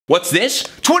What's this?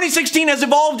 2016 has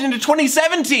evolved into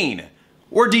 2017!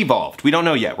 Or devolved. We don't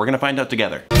know yet. We're gonna find out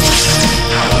together.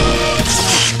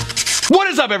 What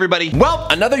is up, everybody? Well,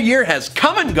 another year has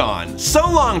come and gone. So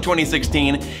long,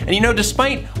 2016. And you know,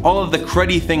 despite all of the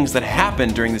cruddy things that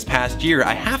happened during this past year,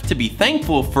 I have to be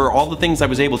thankful for all the things I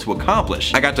was able to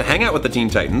accomplish. I got to hang out with the Teen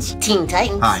Titans. Teen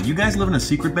Titans? Hi, you guys live in a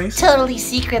secret base? Totally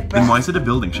secret, bro. Then why is it a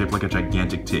building shaped like a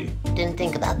gigantic T? Didn't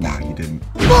think about that. No, you didn't.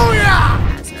 Booyah!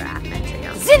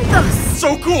 Zinthos!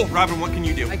 So cool! Robin, what can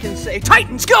you do? I can say,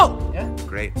 Titans, go! Yeah,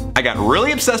 great. I got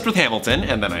really obsessed with Hamilton,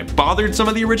 and then I bothered some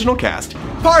of the original cast.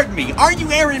 Pardon me, are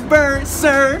you Aaron Burr,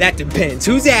 sir? That depends.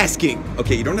 Who's asking?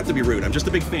 Okay, you don't have to be rude. I'm just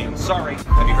a big fan. Sorry.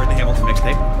 Have you heard the Hamilton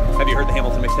mixtape? Have you heard the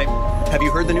Hamilton mixtape? Have you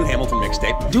heard the new Hamilton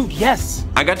mixtape? Dude, yes.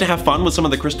 I got to have fun with some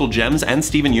of the Crystal Gems and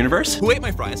Steven Universe. Who ate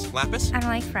my fries? Lapis? I don't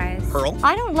like fries. Pearl?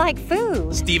 I don't like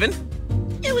food. Steven?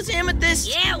 It was Amethyst.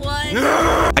 Yeah, it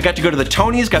was. I got to go to the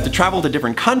Tonys, got to travel to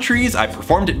different countries, I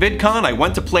performed at VidCon, I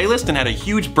went to Playlist and had a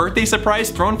huge birthday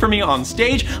surprise thrown for me on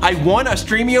stage, I won a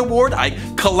Streamy Award, I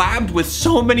collabed with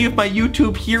so many of my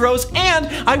YouTube heroes, and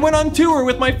I went on tour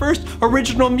with my first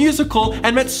original musical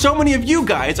and met so many of you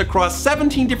guys across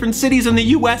 17 different cities in the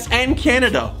US and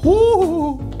Canada.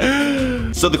 Woo!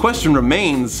 So the question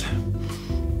remains,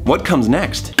 what comes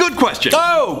next? Good question.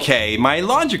 Okay, my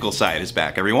logical side is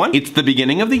back, everyone. It's the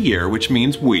beginning of the year, which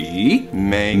means we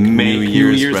make New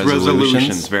Year's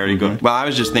resolutions. Very good. Well, I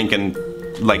was just thinking,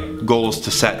 like, goals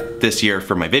to set this year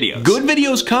for my videos. Good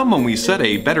videos come when we set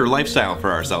a better lifestyle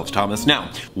for ourselves, Thomas.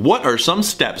 Now, what are some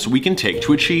steps we can take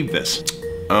to achieve this?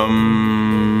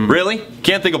 Really?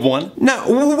 Can't think of one?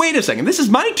 No, wait a second, this is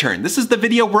my turn. This is the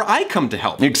video where I come to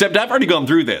help. Except I've already gone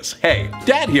through this. Hey,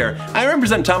 Dad here, I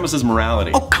represent Thomas's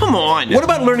morality. Oh, come on! What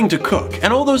about learning to cook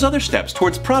and all those other steps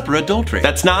towards proper adultery?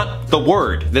 That's not the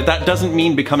word. That doesn't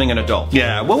mean becoming an adult.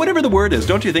 Yeah, well, whatever the word is,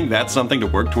 don't you think that's something to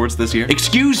work towards this year?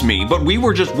 Excuse me, but we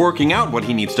were just working out what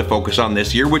he needs to focus on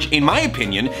this year, which in my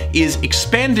opinion is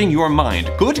expanding your mind.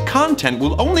 Good content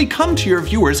will only come to your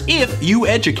viewers if you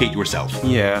educate yourself.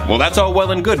 Yeah. Well, that's all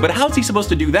well and good, but how's he supposed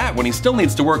to do that when he still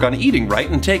needs to work on eating right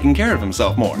and taking care of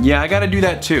himself more? Yeah, I gotta do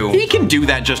that too. He can do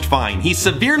that just fine. He's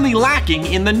severely lacking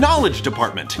in the knowledge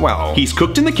department. Well, he's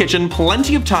cooked in the kitchen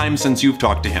plenty of times since you've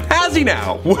talked to him. Has he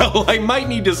now? Well, I might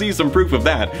need to see some proof of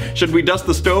that. Should we dust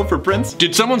the stove for Prince?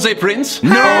 Did someone say Prince?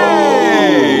 No!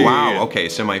 Hey! Wow, okay,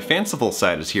 so my fanciful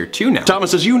side is here too now.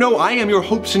 Thomas, as you know, I am your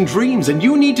hopes and dreams, and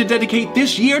you need to dedicate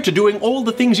this year to doing all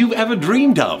the things you've ever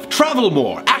dreamed of. Travel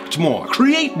more, act more,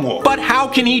 create more. But how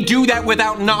can he do that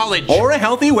without knowledge? Or a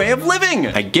healthy way of living?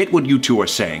 I get what you two are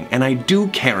saying, and I do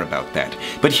care about that.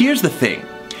 But here's the thing.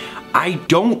 I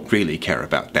don't really care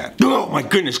about that. Oh my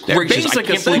goodness gracious, I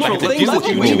can't believe I have to deal with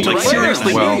you two. Like,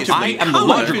 seriously, well, I am the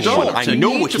logical one. I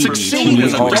know what you need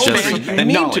as an adult, and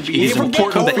need to be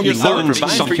important that you learn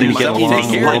something to get along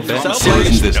a little bit.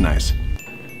 Isn't this nice?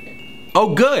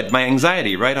 Oh good, my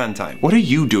anxiety right on time. What are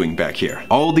you doing back here?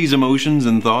 All these emotions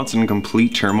and thoughts in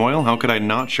complete turmoil? How could I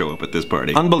not show up at this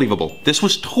party? Unbelievable. This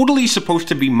was totally supposed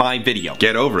to be my video.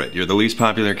 Get over it. You're the least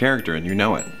popular character and you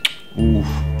know it. Oof.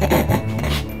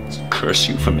 Curse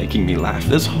you for making me laugh.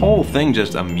 This whole thing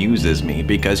just amuses me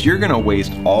because you're gonna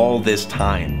waste all this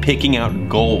time picking out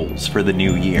goals for the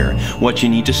new year, what you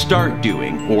need to start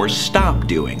doing or stop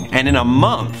doing, and in a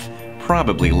month,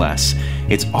 probably less,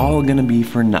 it's all gonna be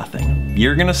for nothing.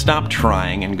 You're gonna stop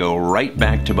trying and go right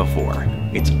back to before.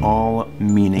 It's all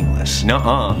meaningless.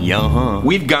 Nuh-uh. Yeah-huh.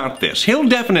 We've got this. He'll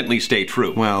definitely stay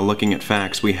true. Well, looking at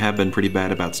facts, we have been pretty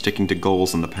bad about sticking to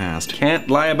goals in the past. Can't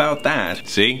lie about that.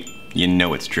 See? You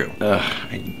know it's true. Ugh,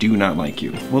 I do not like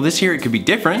you. Well, this year it could be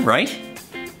different, right?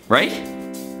 Right?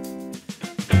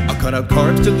 I'll cut out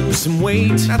carbs to lose some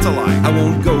weight. That's a lie. I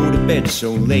won't go to bed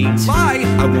so late. Lie.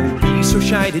 I won't be so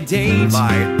shy to date.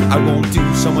 Lie. I won't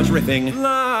do so much riffing.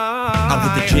 Lie.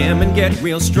 I'll hit the gym and get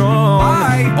real strong.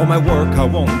 Lie. All my work I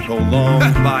won't prolong.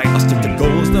 Lie. I'll stick to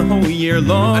goals the whole year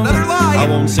long. Another lie. I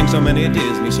won't sing so many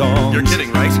Disney songs. You're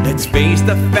kidding, right? Let's face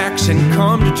the facts and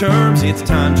come to terms. It's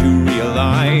time to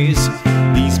realize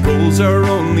these goals are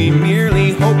only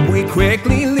merely hope we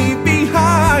quickly leave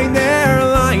behind. Their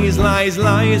lies, lies,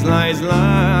 lies, lies,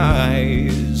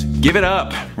 lies. Give it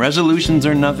up. Resolutions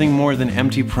are nothing more than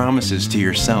empty promises to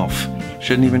yourself.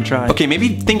 Shouldn't even try. Okay, maybe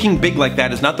thinking big like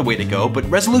that is not the way to go, but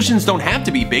resolutions don't have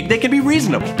to be big, they can be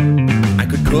reasonable. I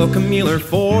could cook a meal or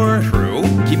four. True.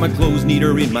 Keep my clothes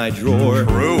neater in my drawer.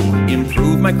 True.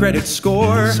 Improve my credit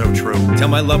score. So true. Tell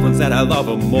my loved ones that I love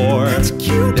them more. That's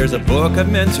cute. There's a book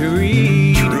I've meant to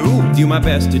read. True. Do my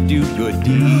best to do good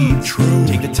deeds. True.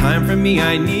 Take the time from me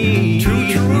I need.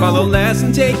 True, true. Follow less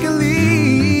and take a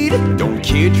lead. need. Don't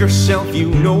kid yourself, you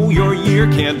know your year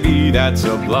can't be that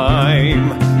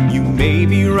sublime. You may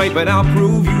be right, but I'll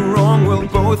prove you wrong. We'll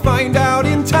both find out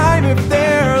in time if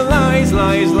they're lies,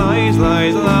 lies, lies,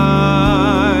 lies,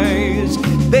 lies.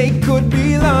 They could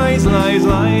be lies, lies,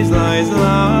 lies, lies,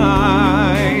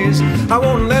 lies. I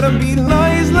won't let them be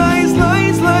lies, lies,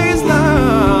 lies, lies,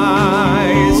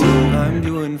 lies. I'm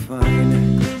doing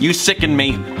fine. You sicken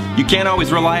me. You can't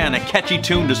always rely on a catchy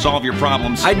tune to solve your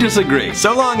problems. I disagree.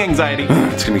 So long, anxiety.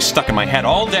 It's gonna be stuck in my head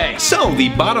all day. So the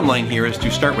bottom line here is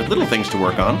to start with little things to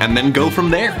work on and then go from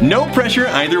there. No pressure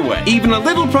either way. Even a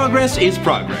little progress is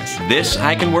progress. This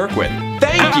I can work with.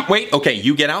 Thank you. Wait, okay,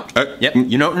 you get out. Yep,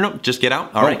 you know, no, just get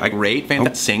out. All right, great,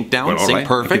 fantastic. Sink down, Well, all sink right.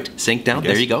 perfect. Okay. Sink down,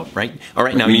 Yes. there you go, right? All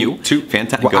right, now Me you. too.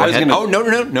 Fantastic, Well, go I was ahead. gonna-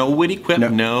 Oh, no witty quip,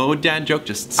 no dad joke,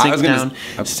 just I sink was gonna-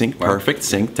 down. Sink well, perfect,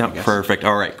 sink down, yes. perfect.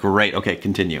 All right, great, okay,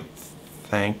 continue.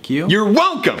 Thank you. You're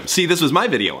welcome! See, this was my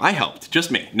video. I helped.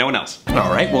 Just me. No one else.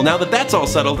 Alright, well now that that's all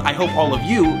settled, I hope all of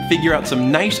you figure out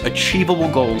some nice, achievable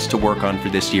goals to work on for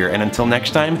this year. And until next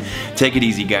time, take it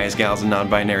easy, guys, gals, and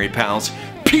non-binary pals.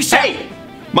 Peace out!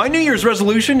 My New Year's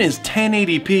resolution is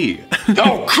 1080p.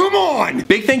 Oh, come on!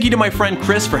 Big thank you to my friend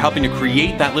Chris for helping to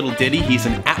create that little ditty. He's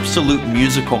an absolute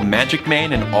musical magic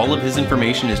man, and all of his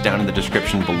information is down in the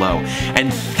description below.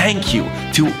 And thank you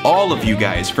to all of you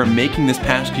guys for making this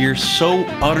past year so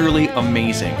utterly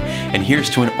amazing. And here's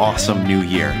to an awesome new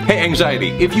year. Hey,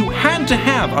 Anxiety, if you had to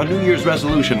have a New Year's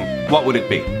resolution, what would it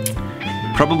be?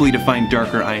 Probably to find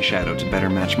darker eyeshadow to better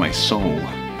match my soul.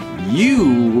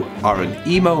 You are an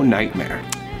emo nightmare.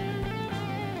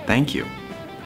 Thank you.